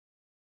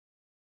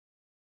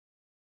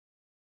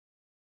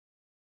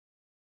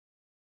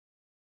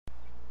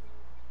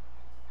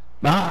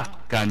Ah!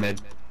 Got mid.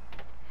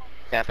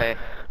 Cafe.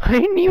 I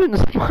didn't even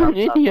spawn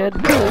in yet.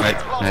 Right,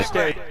 nice.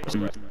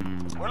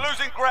 We're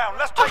losing ground.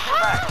 Let's take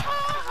it back.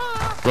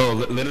 Bro,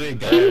 literally,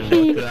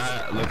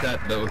 guy looked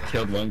at the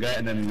killed one guy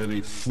and then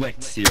literally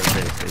flicked to your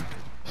face.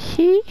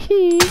 Hee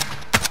hee. I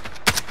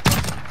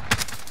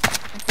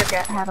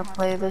forget how to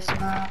play this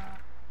map.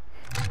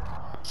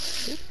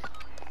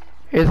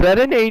 Is that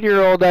an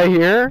 8-year-old I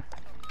hear?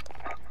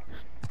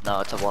 No,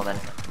 it's a woman.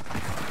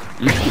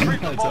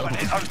 Retrieve the bomb and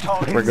hit those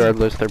targets.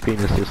 Regardless, their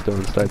penis is still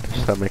inside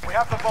their stomach. We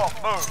have the bomb.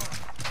 Move.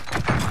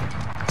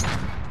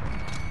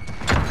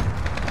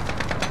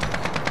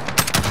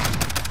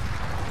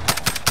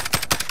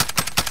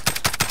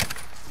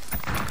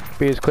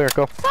 B is clear,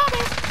 go.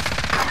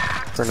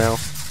 For now.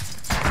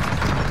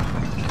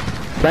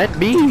 Plant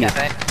B!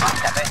 Cafe.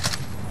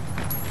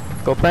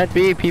 Cafe. Go plant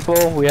B,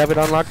 people. We have it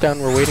on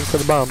lockdown. We're waiting for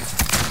the bomb.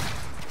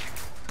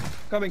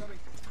 Coming.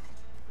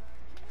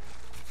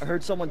 I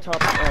heard someone top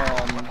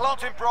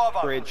Planting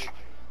Bravo. bridge.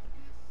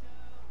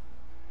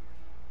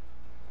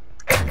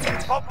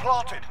 Bomb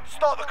planted.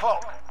 Start the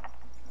clock.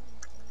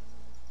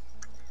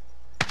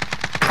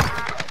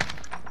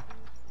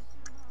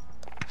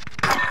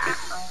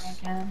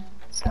 Again.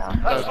 So.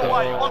 That's the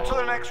way. On to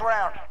the next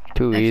round.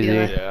 Too easy.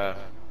 Yeah.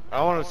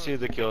 I want to see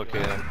the kill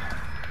cam.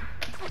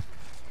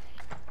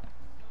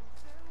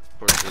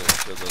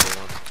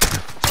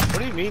 What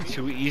do you mean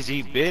too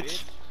easy,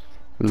 bitch?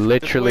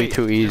 Literally Just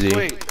too wait. easy. Just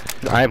wait.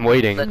 I'm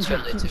waiting.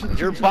 Literally too.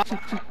 You're bot.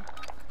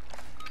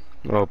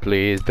 Oh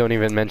please, don't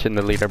even mention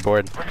the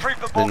leaderboard. Retrieve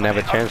the bomb Didn't have a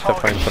and hit those chance to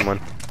find targets. someone.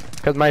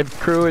 Cause my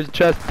crew is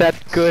just that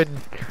good.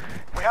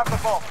 We have the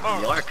bomb.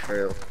 Move. Your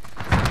crew.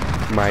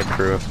 My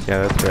crew.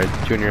 Yeah, that's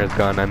right. Junior is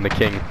gone, I'm the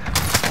king.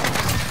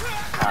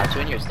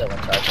 Junior's still in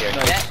charge here.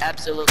 Get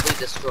absolutely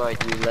destroyed,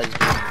 you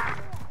lesbian.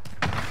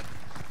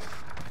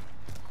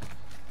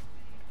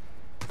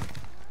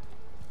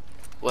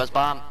 Where's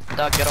bomb?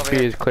 Doug, get over B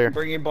here. is clear.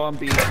 Bringing bomb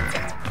B.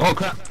 Oh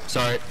crap!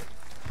 Sorry.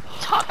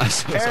 I'm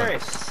so sorry.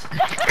 Paris!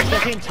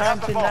 Second time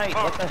tonight,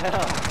 what the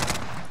hell?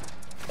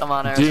 Come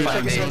on, Eric. Dude, fight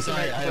I'm me. so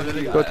sorry. I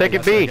literally Go take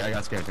it B. I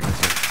got scared. I got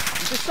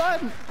scared. Just side.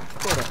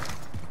 Quarter.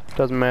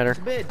 Doesn't matter.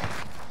 Mid.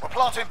 We're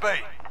planting B.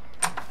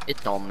 It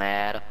don't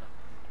matter.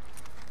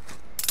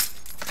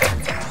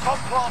 Bomb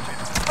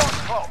planted. Start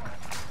the clock.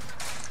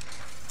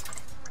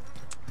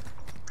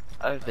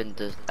 I've been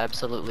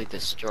absolutely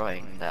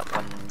destroying that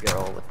one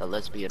girl with the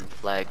lesbian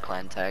flag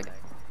clan tag.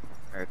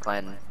 Or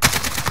clan...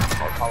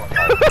 They're hurting.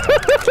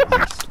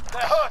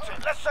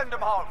 Let's send them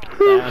home.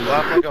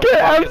 Get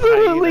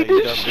absolutely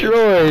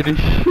destroyed.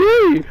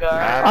 Sheesh.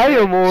 I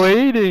am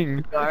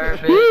waiting.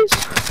 Garbage.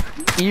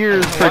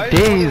 Ears for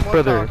days,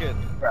 brother.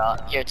 Bro,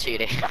 you're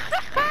cheating.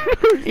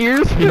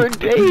 Ears for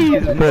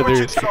days, brother.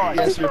 Switching sides.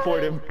 Yes,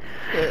 report him.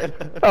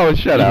 Oh,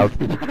 shut up.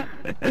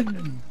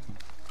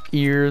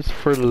 Ears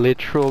for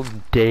literal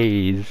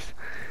days.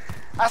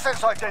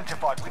 Assets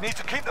identified. We need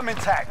to keep them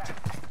intact.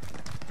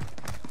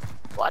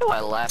 Why do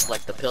I laugh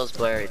like the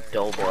Pillsbury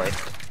Doughboy?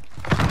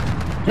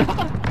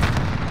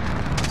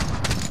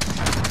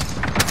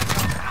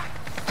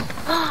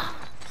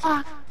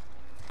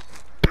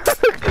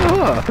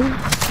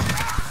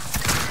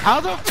 How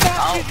the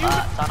fuck did you?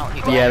 Tunnel, he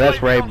got Yeah, it.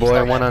 that's right,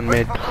 boy. One on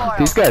mid.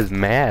 These guys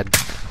mad.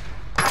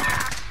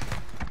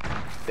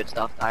 Good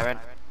stuff, Tyrant.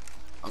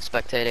 I'm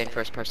spectating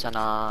first person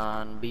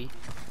on B.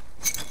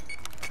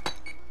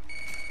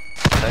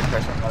 Third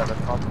person, whatever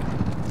it's called.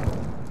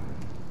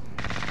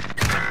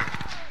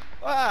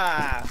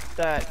 Ah,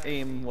 that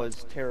aim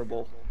was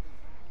terrible.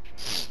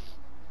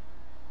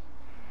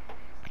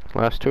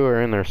 Last two are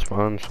in their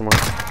spawn somewhere.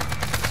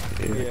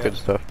 Yeah. Good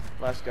stuff.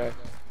 Last guy.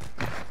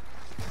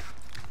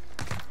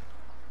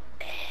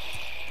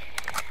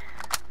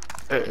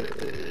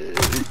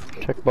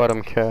 Check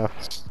bottom calf.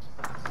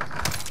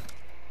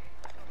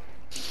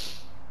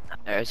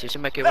 Alright, you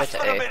should make your way Less to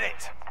than a A.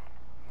 minute.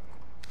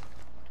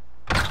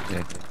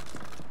 Yeah.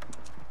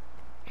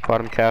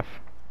 Bottom calf.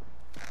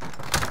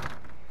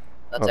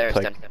 That's Oh,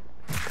 Ariston. tight.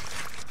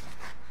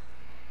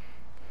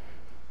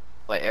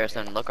 Wait,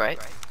 Ariston, look right.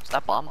 Is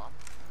that bomb?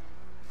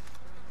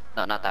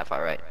 No, not that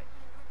far right.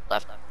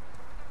 Left.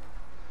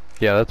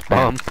 Yeah, that's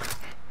bomb.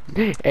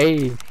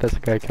 Hey, that's the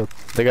guy I killed.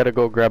 They gotta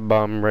go grab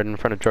bomb right in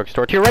front of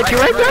drugstore. To your right, to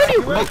your right,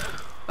 behind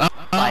you!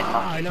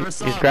 I never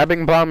saw. He's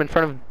grabbing bomb in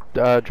front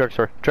of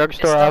drugstore.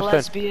 Drugstore, It's the Austin.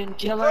 lesbian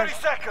killer. 30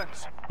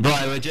 seconds. Bro,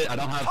 I legit. I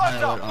don't have high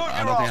Time's up. alert. Move I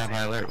your don't think I ass. have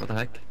high alert. What the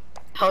heck?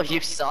 Oh, you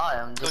saw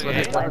him just with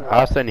his line.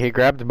 Austin, he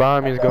grabbed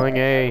bomb. He's going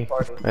A,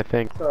 I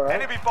think.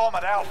 Enemy bomb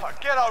at Alpha.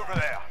 Get over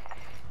there.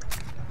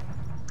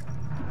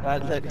 I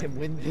let him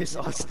win this,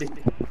 Austin.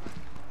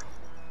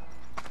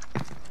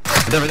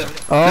 There.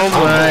 Oh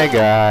my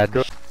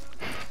god.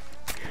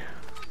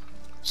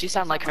 She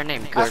sound like her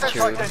name, Assets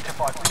Gertrude.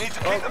 identified. We need to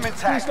keep them Please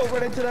intact. don't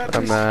run into that.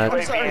 I'm not.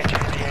 I'm sorry.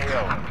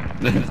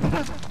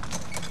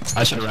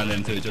 I should have ran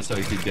into it just so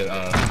he could get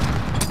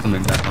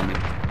something back on me.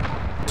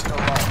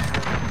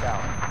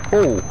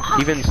 Oh,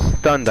 even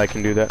stunned I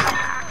can do that.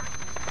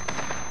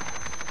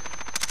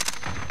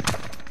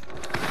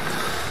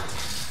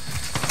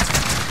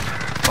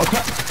 Oh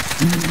crap!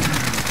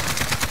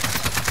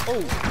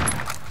 Oh!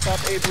 Top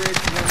A bridge,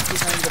 one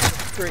behind the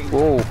train.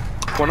 Whoa.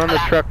 One on the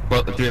truck.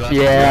 Well, the 3 left.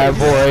 Yeah,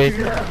 boy.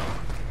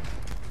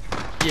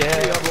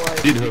 Yeah, boy.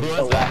 Dude, who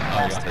was that?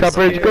 Oh, Top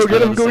bridge, go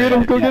get him, go get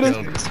him, go get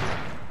him.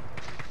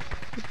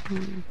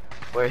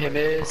 Where him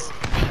is?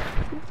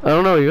 I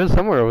don't know, he was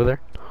somewhere over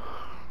there.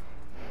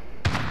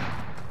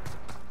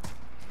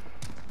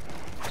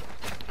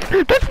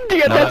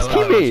 That's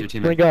teammate!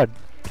 Oh my god.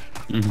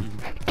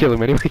 Kill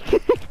him anyway.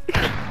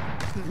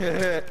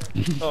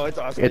 Oh, it's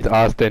Austin. It's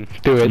Austin.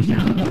 Do it.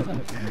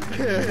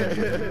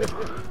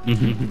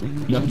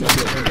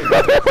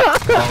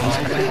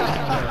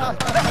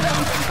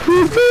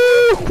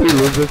 We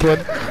lose this one.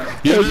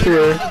 I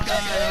swear.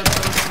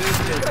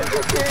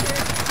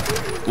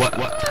 What?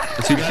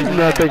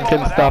 Nothing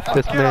can stop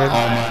this man. Oh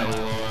my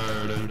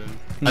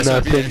lord.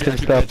 Nothing can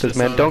stop this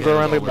man. Don't go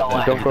around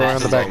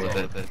the back.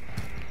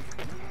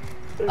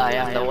 I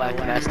am the whack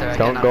master.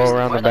 Don't go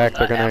around the back.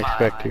 They're gonna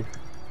expect you.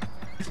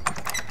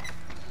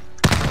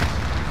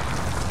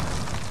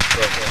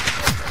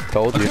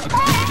 Told you.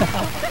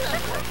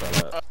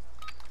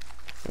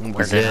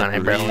 We're good, honey,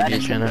 bro.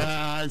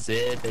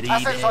 Assets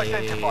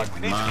identified. We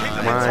need to keep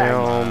them My intact.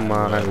 oh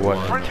my, what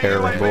a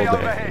terrible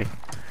day.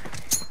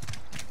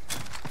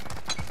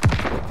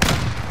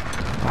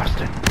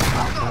 Austin,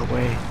 out my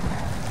way.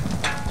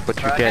 That's what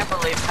you I get.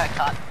 can't believe I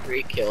got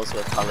 3 kills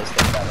with Holly stick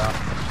that round.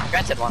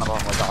 Granted, one of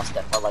them was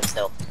Austin, but like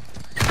still.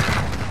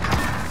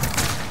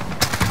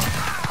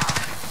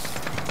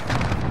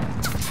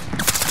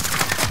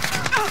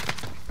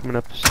 Coming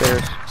up the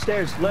stairs.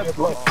 Stairs, left,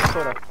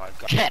 soda.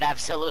 Get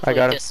absolutely I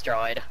got him.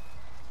 destroyed.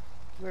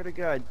 Swear to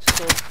God,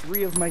 stole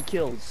 3 of my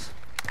kills.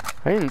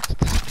 I didn't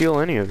steal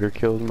any of your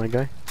kills, my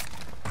guy.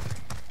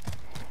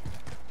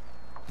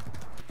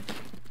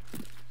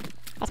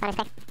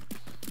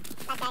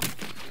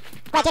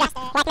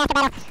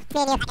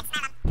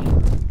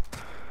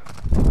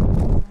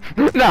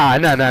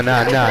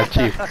 Nah,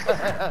 chief.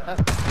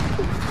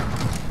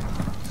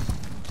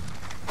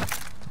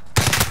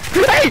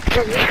 Hey!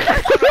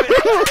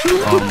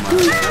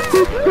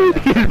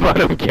 He's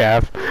bottom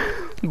calf.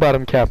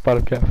 Bottom calf.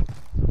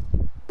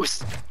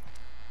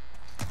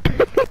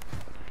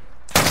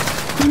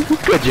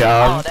 Good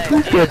job.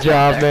 Good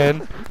job,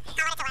 man.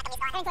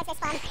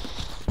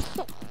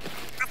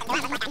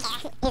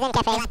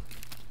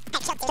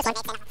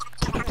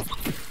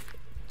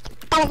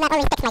 That was not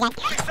only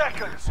 6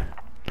 seconds.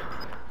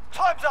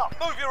 Time's up.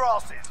 Move your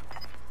asses.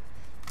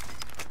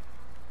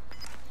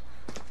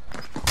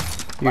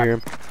 You hear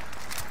him.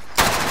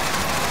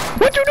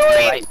 What you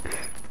doing? Right.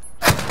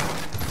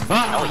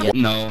 Oh, yeah.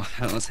 No,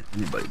 I don't see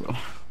anybody, bro.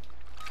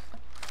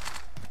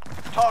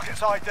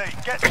 Target's ID.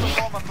 Get to the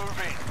bomb and move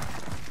in.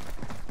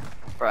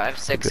 Bro, I have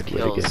 6 Good way to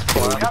kills. get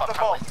 4 of We them have the are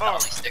bomb. only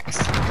Move. 6.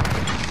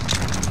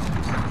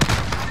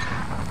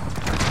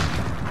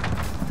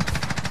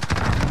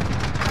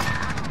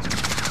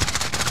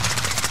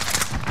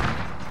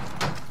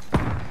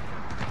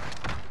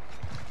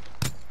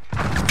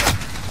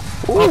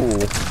 Ooh.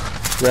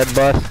 Red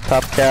bus,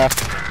 top calf.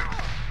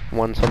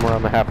 One somewhere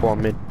on the half wall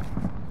mid.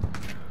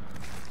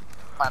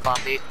 Plant bomb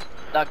beat.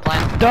 Dog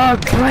plant.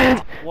 Dog plant!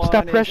 One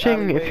Stop is rushing if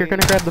alleyway, you're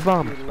gonna grab the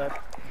bomb. to your left.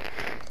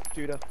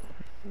 Judah.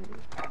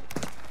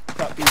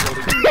 Top B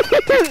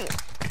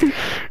building.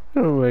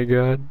 Oh my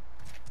god.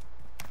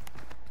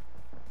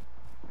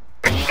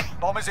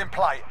 Bomb is in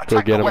play. Go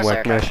Attack get the him, west.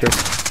 Whack Masher.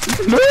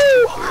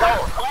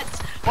 Oh, what?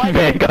 Why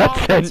Man did got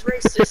bomb sent. is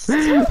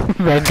racist?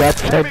 Man got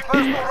sent. Enemy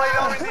personal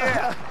radar in the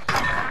air.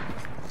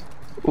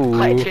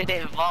 Why Ooh. did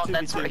it evolve?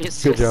 That's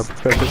racist. Good job,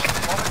 Professor.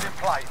 Bomb is in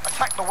play.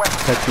 Attack the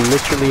west. That's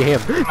literally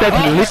him. That's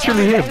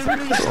literally him.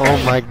 Oh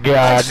my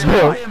god,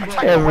 bro.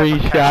 Every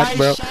shot,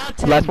 bro.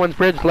 Last one's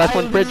bridge, last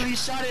one's bridge.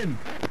 Shot him.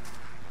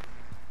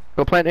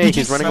 Go plant A,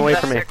 he's running away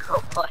from me.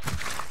 Bro,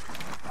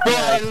 I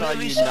I saw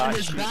literally you shot not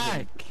his shoot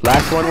back.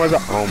 Last one was a,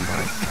 oh my.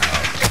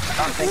 I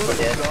don't think he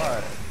did.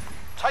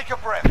 Take a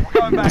breath. We're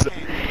going back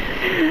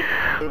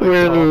in.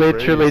 We're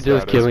literally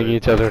just killing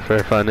each other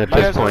for fun at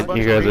this point.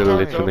 You guys are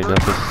literally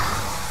nothing.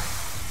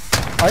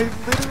 I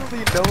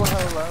literally know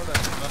how loud I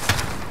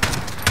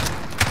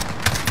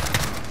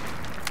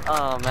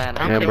Oh man,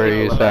 I'm Amber,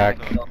 thinking you of sack.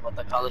 with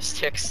the color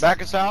sticks.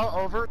 Back us out,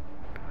 over.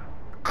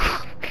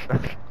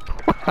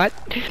 What?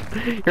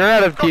 You're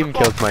out of team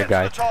kills, my Get to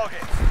guy. the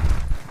target.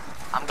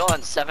 I'm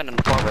going 7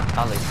 and 4 with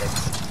color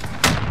sticks.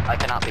 I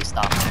cannot be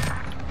stopped.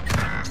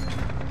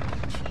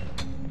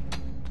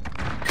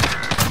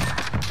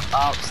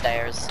 Oh,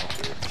 stairs.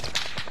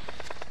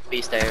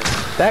 B stairs.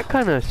 That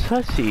kind of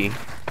sussy.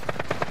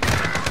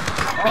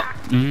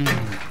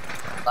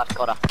 Left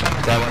quarter.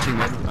 Guy watching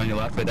mid on your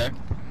left, right there.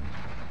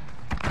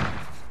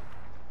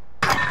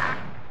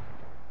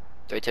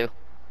 3-2.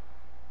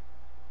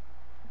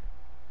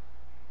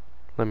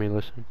 Let me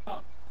listen.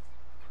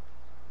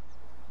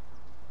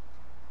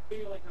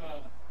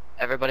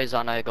 Everybody's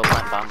on a go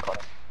plant bomb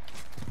quarter.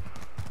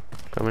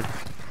 Coming.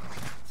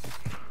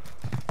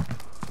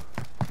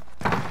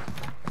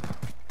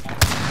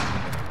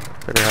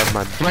 Better have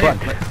my butt.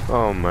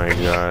 Oh my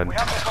god. We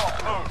have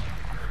the bomb. Move.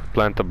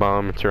 Plant the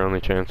bomb, it's your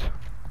only chance.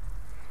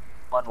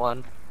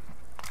 1-1.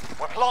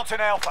 We're planting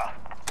Alpha.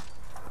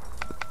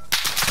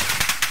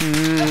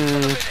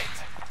 Mm.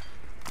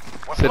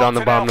 Sit on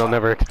the bomb, they'll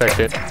never expect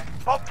it.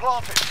 Bomb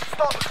planted.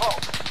 Start the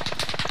clock.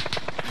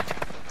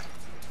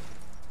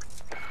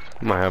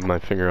 Might have my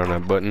finger on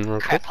that button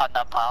real quick. Crap on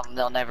the bomb,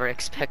 they'll never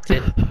expect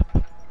it.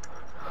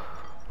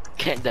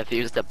 Can't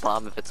defuse the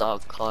bomb if it's all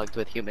clogged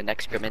with human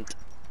excrement.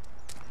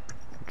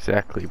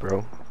 Exactly,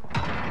 bro.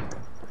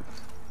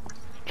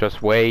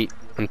 Just wait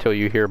until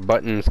you hear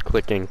buttons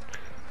clicking.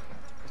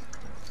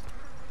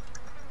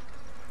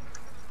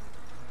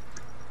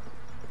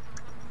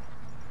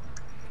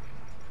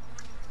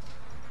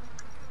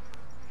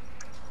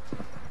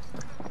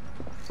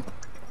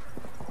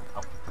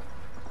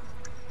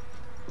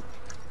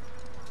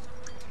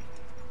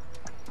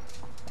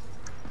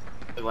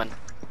 Good one.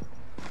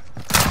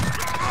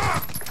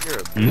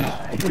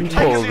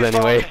 Pulls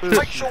anyway.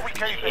 Make sure we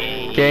keep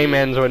it. Game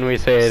ends when we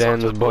say it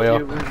ends, boyo.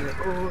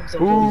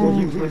 Yeah,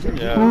 you guys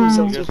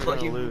are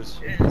gonna lose.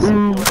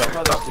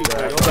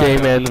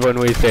 Game ends when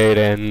we say it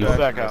ends. Go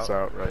back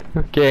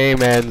out.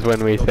 Game ends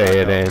when we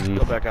say it ends.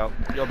 Go back out.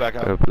 Go back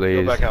out. Oh,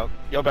 please. Go back out.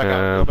 Go back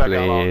out. Go back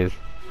out. Please.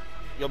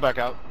 Go back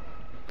out.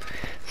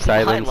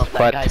 Silence, I love that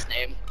but. guy's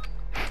name.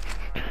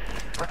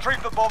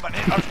 Retrieve the bomb and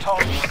hit those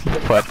targets.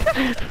 But.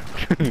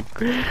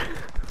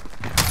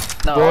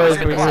 No, Boys,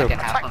 it's we the move. second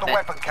half Attack of the it.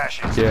 weapon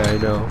caches. Yeah, I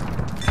know.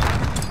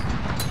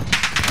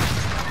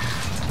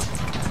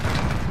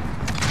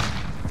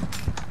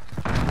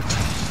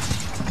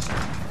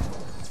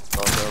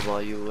 Soldier boy,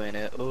 you in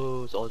it.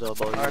 Ooh, soldier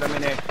boy. Alright, I'm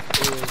in it.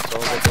 Ooh,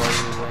 soldier boy,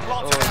 you in it.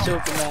 Oh,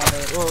 Superman.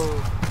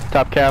 Ooh.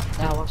 Top cap.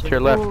 Now watch To it. your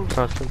left, Ooh.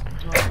 Austin.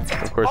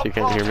 Of course you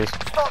can't hear me.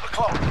 Start the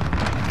clock.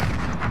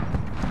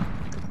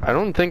 I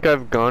don't think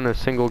I've gone a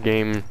single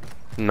game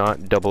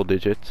not double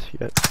digits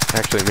yet.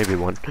 Actually, maybe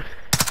one.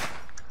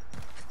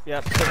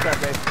 Yep, take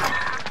that, babe.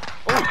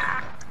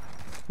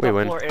 We Top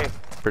win. 4A.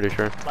 Pretty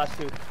sure. Last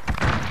two.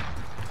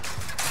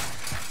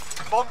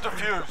 Bomb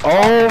defused.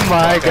 Oh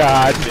my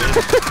god.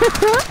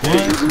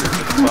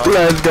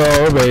 Let's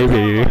go,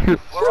 baby. We're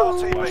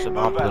RTB. Move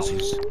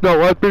out. No,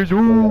 what, bitch?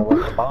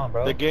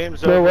 The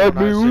game's No, over what,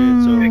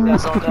 when I say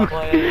it's over. Drink that soldier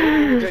boy.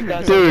 Drink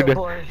that Dude. soldier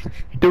boy.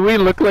 Do we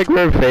look like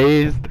we're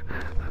phased?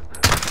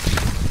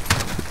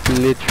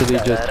 Literally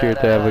just here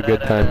to have a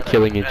good time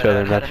killing each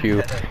other, not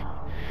you.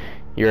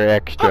 You're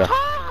extra.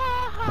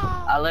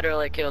 I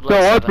literally killed No,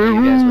 like what, 7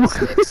 of you guys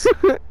with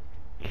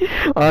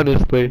 6.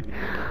 Honestly.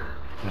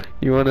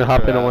 You wanna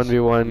hop in a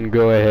 1v1,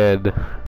 go ahead.